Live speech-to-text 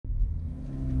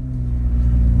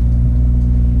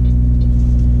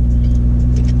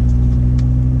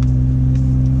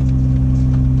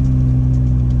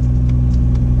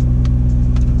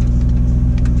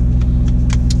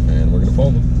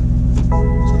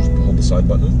side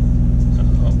button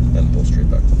and pull straight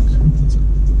back. That's it.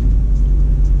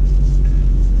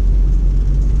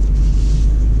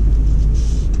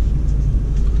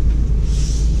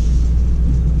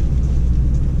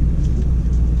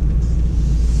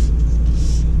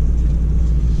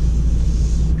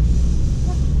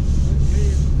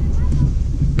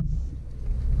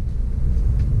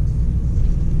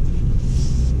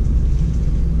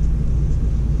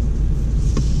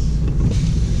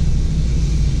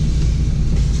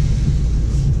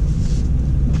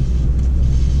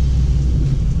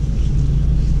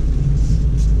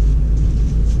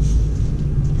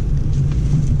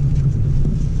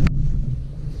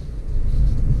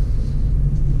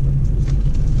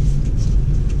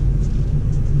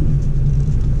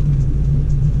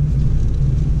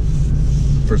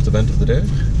 First event of the day?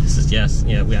 This is, yes,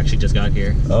 yeah, we actually just got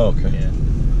here. Oh, okay. Yeah.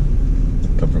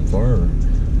 Come from far, or?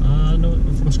 No,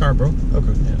 from Scarborough.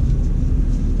 Okay. Yeah.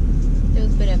 There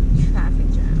was a bit of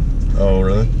traffic jam. Oh,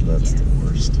 really? That's the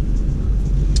worst.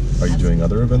 Are you doing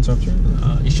other events after?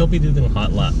 You should be doing the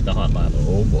hot lap.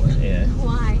 Oh boy. Yeah.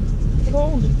 Why?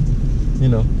 Oh, you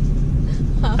know.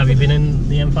 Have you been in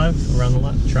the M5 around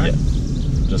the track?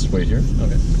 Yeah. Just wait here.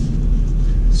 Okay.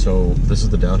 So this is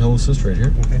the downhill assist right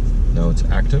here. Okay. Now it's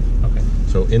active. Okay.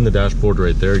 So in the dashboard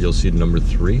right there, you'll see number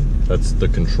 3. That's the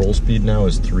control speed now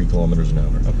is 3 kilometers an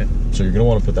hour. Okay. So you're gonna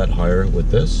want to put that higher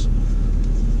with this.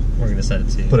 We're gonna set it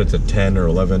to. Put it to 10 or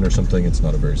 11 or something. It's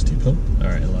not a very steep hill. All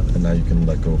right, 11. And now you can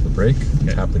let go of the brake,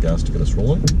 tap the gas to get us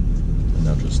rolling, and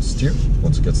now just steer.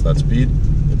 Once it gets to that speed,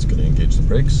 it's going to engage the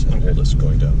brakes and hold us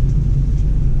going down.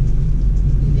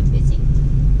 You've been busy?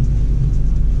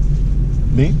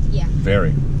 Me? Yeah.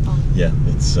 Very. Oh. Yeah,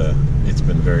 it's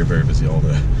been very, very busy all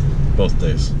day, both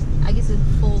days. I guess it's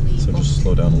fully. So just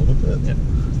slow down a little bit. Yeah.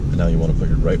 And now you want to put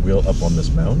your right wheel up on this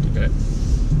mound. Okay.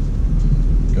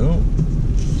 Go.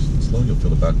 Slow, you'll feel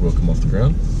the back wheel come off the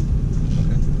ground.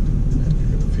 Okay. And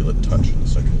you're going to feel it touch in a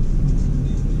second.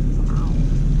 Wow.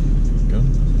 There you go.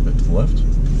 A bit to the left.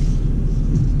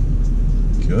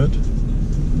 Good.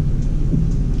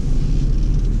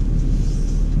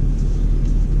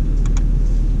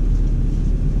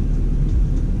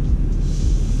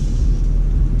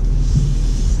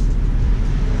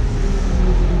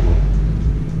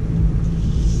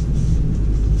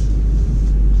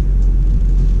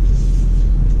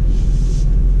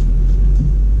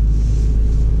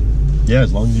 Yeah,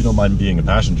 as long as you don't mind being a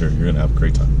passenger, you're going to have a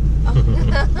great time.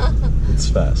 It's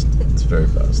fast. It's very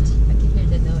fast. I can hear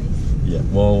the noise. Yeah,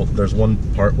 well, there's one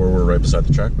part where we're right beside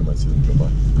the track. We might see them go by.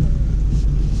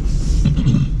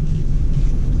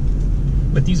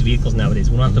 With these vehicles nowadays,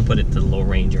 we don't have to put it to low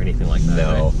range or anything like that.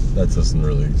 No, right? that doesn't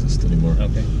really exist anymore.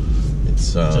 Okay.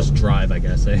 It's just drive, I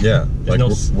guess. Eh? Yeah, like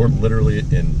no we're literally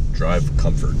in drive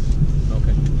comfort.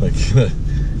 Okay. Like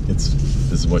this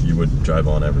is what you would drive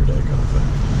on every day, kind of thing.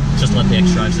 Just let the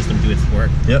X-Drive system do its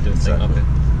work. Yep, do its thing. exactly. Okay.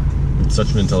 It's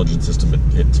such an intelligent system.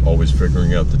 It's always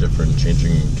figuring out the different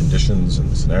changing conditions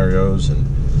and scenarios, and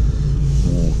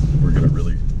we're going to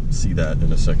really see that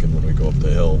in a second when we go up the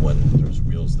hill when there's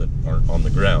wheels that aren't on the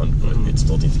ground, but it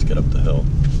still needs to get up the hill.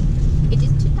 It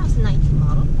is 2019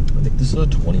 model. I think this is a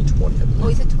 2020, I believe. Oh,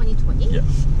 is it 2020? Yeah.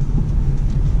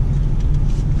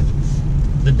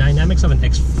 The dynamics of an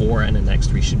X4 and an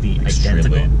X3 should be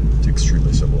identical.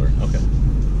 Extremely similar. Okay.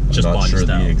 I'm Just not body sure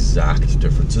style. the exact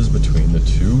differences between the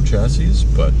two chassis,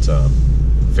 but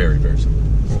very, very similar.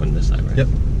 On this side, right? Yep.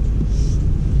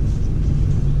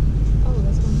 Oh,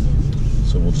 that's one here.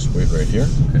 So we'll just wait right here.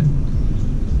 Okay.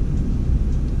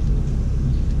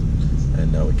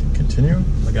 And now we can continue.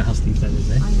 Look at how steep that is,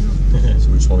 eh? I know. So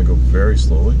we just want to go very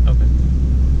slowly. Okay.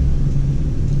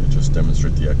 And just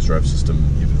demonstrate the X-Drive system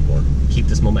even more. Keep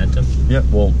this momentum. Yeah,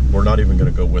 well, we're not even going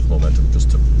to go with momentum,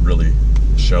 just to really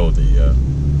show the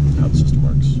how the system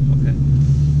works. Okay.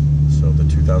 So the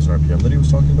 2,000 RPM that he was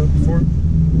talking about before,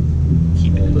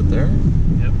 Keep hold it there.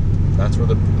 Yep. That's where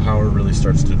the power really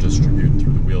starts to distribute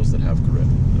through the wheels that have grip.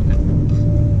 Okay.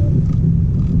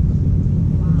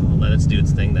 I'll let it do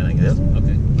its thing then, I guess. Yep.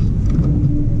 Okay.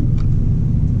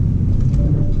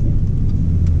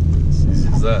 It's easy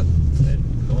as that. Good.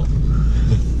 Cool.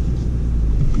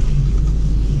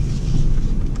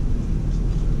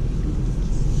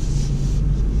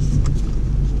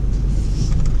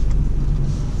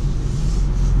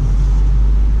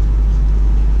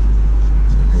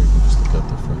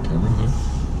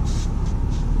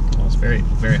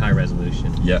 Very high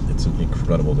resolution. Yeah, it's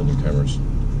incredible, the new cameras.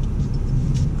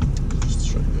 Just to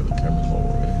show you the other cameras while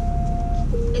we're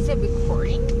waiting. Is it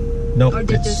recording? No, Or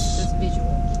it's just visual?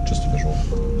 just a visual.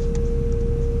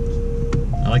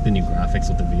 I like the new graphics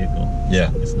with the vehicle.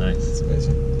 Yeah, It's nice. it's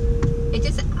amazing. It's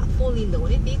just fully fully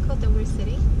loaded vehicle that we're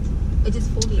sitting? It's just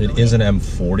fully loaded? It is an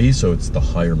M40, so it's the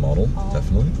higher model,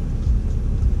 definitely.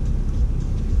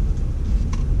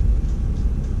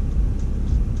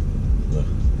 The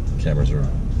cameras are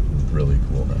really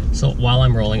cool now. So while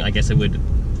I'm rolling, I guess it would.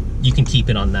 You can keep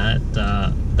it on that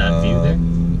view there.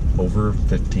 Over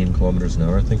 15 kilometers an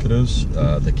hour, I think it is.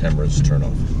 The cameras turn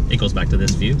off. It goes back to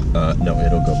this view. No,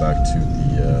 it'll go back to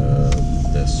the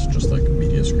this just like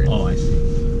media screen. Oh, I see.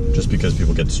 Just because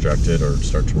people get distracted or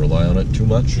start to rely on it too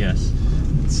much. Yes.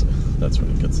 That's when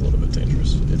it gets a little bit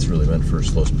dangerous. It's really meant for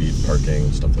slow speed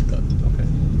parking, stuff like that. Okay.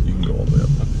 You can go all the way up.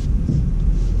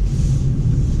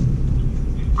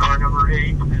 Car number 8,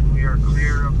 and we are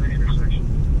clear of the intersection.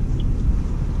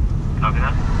 Copy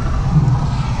that.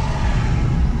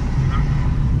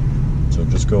 So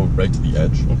just go right to the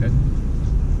edge. Okay.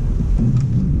 A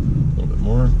little bit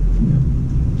more.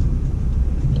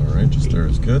 Alright, just there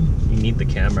is good. You need the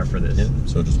camera for this. Yeah,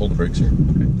 so just hold the brakes here.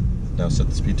 Okay. Now set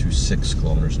the speed to 6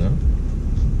 kilometers an hour.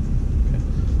 Okay.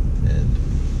 And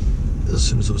as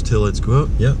soon as those taillights go out,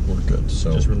 yeah, we're good.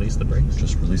 So just release the brakes.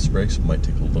 Just release the brakes. It might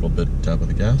take a little bit tap of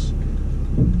the gas.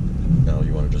 Now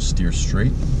you want to just steer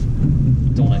straight.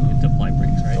 Don't I need to apply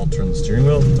brakes, right? Don't turn the steering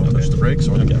wheel. Don't touch the brakes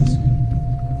or the gas.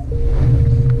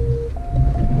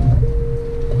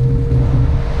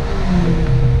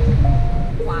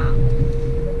 Wow.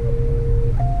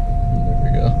 There we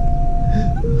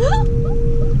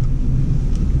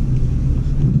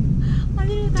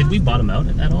go. Did we bottom out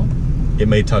at all? It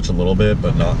may touch a little bit,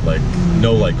 but not like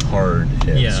no like hard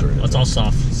hits. Yeah, or it's all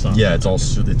soft. Yeah, it's all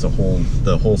the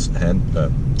whole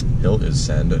hill is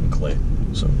sand and clay,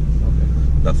 so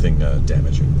nothing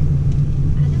damaging.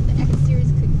 I don't know if the X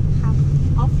series could have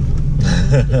off.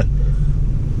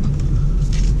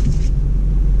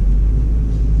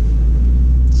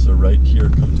 So right here,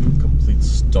 come to a complete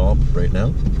stop right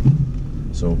now.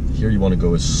 So here you want to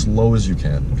go as slow as you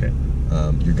can. Okay.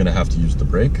 You're going to have to use the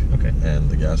brake and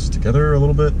the gas together a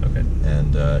little bit. Okay.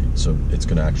 And so it's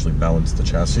going to actually balance the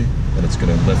chassis, and it's going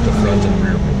to lift the front and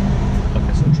rear wheel.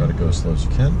 Okay, so try to go as slow as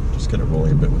you can. Just get it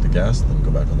rolling a bit with the gas, then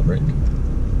go back on the brake.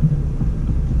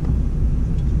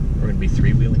 We're going to be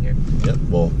three-wheeling here? Yep,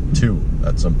 well, 2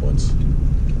 at some points. You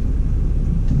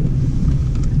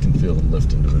can feel them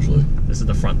lift individually. This is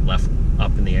the front left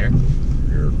up in the air?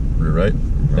 Rear right.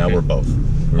 Now we're both.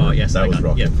 Oh, yes, that was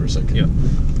rocking for a second. Yep.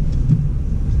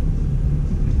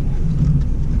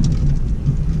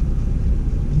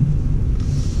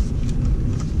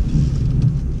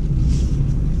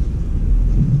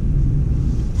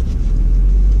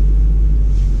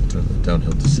 Turn the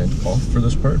downhill descent off for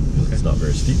this part. It's not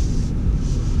very steep.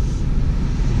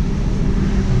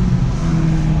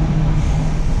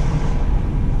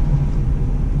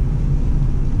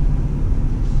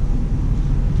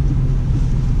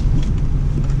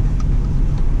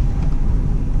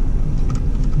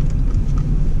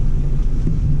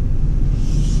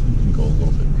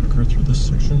 Through this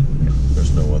section.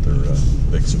 There's no other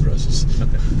big surprises.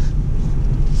 Okay.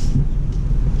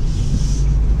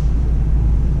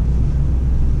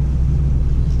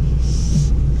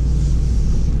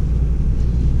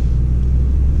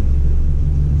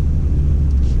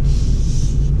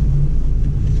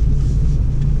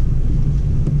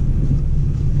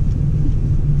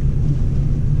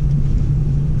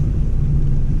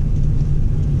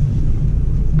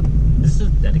 This is a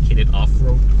dedicated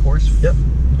off-road course? Yep.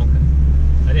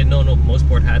 I didn't know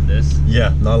Motorsport had this.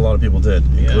 Yeah, not a lot of people did,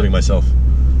 including myself.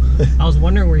 I was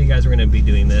wondering where you guys were going to be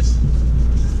doing this.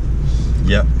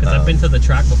 Yeah. Because I've been to the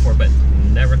track before, but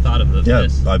never thought of this. Yeah,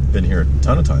 I've been here a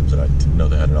ton of times, and I didn't know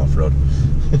they had an off-road.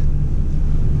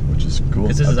 Which is cool.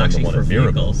 Because this is actually for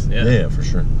vehicles. Yeah, for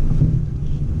sure.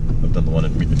 I've done the one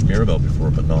in Mirabel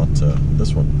before, but not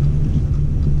this one.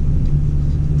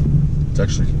 It's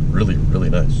actually really, really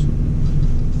nice.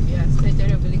 Yes, they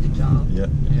did a really good job. Yeah.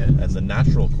 And the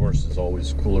natural course is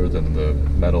always cooler than the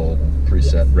metal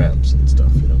preset ramps and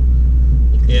stuff, you know.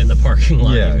 Yeah, in the parking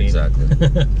lot. Yeah, you mean. exactly.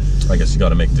 I guess you got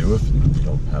to make do if you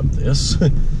don't have this.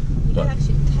 You can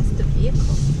actually test the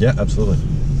vehicle. Yeah, absolutely.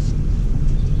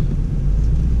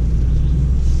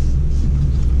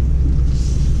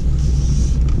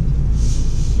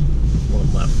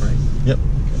 One left, right? Yep.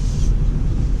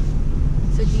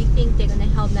 So do you think they're going to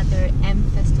hold another M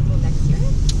Festival next year?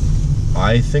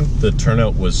 I think the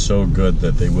turnout was so good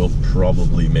that they will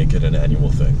probably make it an annual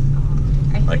thing.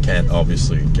 I can't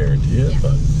obviously guarantee it,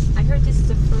 but I heard this is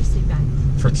the first event.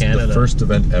 For Canada. The first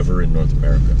event ever in North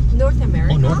America. North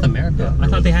America? Oh, North America. Yeah, I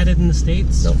thought they had it in the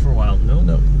States No. for a while. No?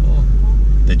 No. Oh.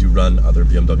 They do run other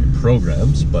BMW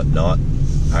programs, but not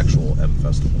actual M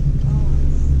Festival.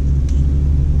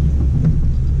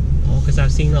 Oh, because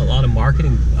I've seen a lot of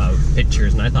marketing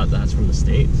pictures, and I thought that's from the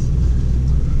States.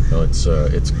 No, it's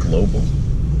global,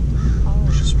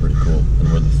 which Oh. is pretty cool, and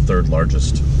we're the third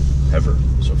largest ever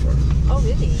so far. Oh,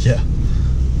 really? Yeah.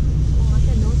 Oh, I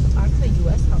didn't know the Arca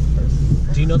US house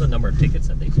first. Do you know the number of tickets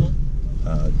that they sold?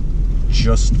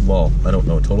 Well, I don't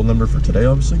know a total number for today,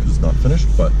 obviously, because it's not finished,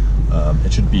 but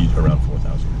it should be around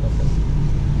 4,000. Okay.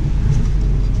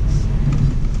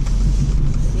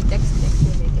 The next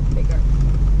year make it bigger.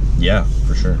 Yeah,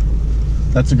 for sure.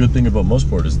 That's a good thing about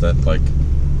Motorsport is that, like,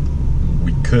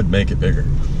 we could make it bigger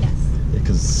Yes.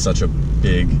 because it's such a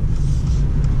big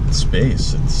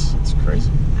space. It's crazy.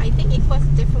 I think if it was a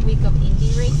different week of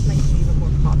indie race, might be even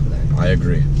more popular. I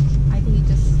agree. I think it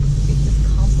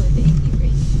just complement the indie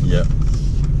race. Yeah.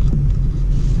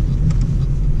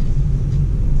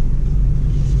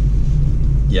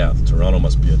 Yeah, Toronto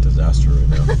must be a disaster right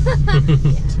now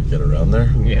to get around there.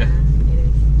 Yeah. It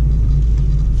is.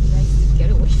 Nice to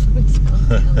get away from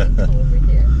town and come over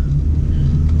here.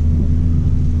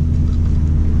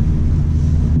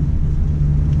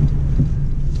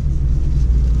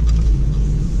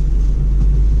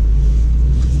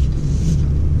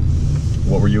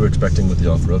 What were you expecting with the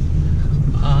off-road?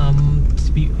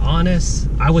 To be honest,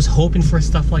 I was hoping for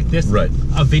stuff like this. Right.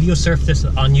 A video surfaced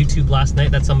on YouTube last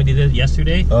night that somebody did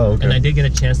yesterday. Oh, okay. And I did get a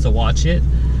chance to watch it.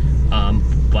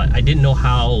 But I didn't know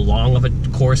how long of a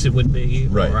course it would be,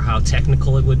 Right. or how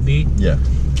technical it would be. Yeah.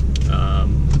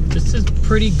 This is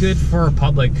pretty good for a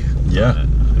public Yeah.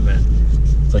 event.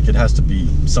 It's like it has to be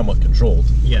somewhat controlled,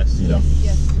 Yes. you know?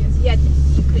 Yes. Yeah,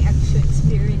 you could actually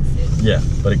experience it. Yeah,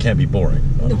 but it can't be boring,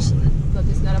 obviously. No,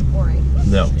 it's not a boring.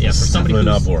 No, Yeah, it's for somebody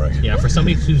definitely not who's boring. Yeah, for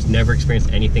somebody who's never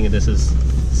experienced anything, this is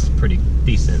pretty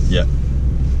decent. Yeah.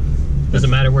 Does it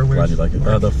matter where we're? Glad you like it.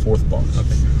 The fourth box.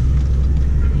 Okay.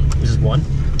 This is one.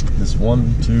 This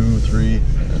 1, 2, 3, and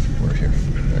we're here.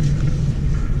 There.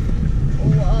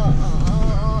 Whoa.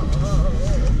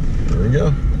 There we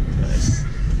go. Nice.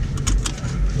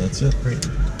 That's it. Great.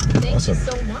 Thank Awesome. you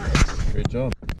so much. Great job.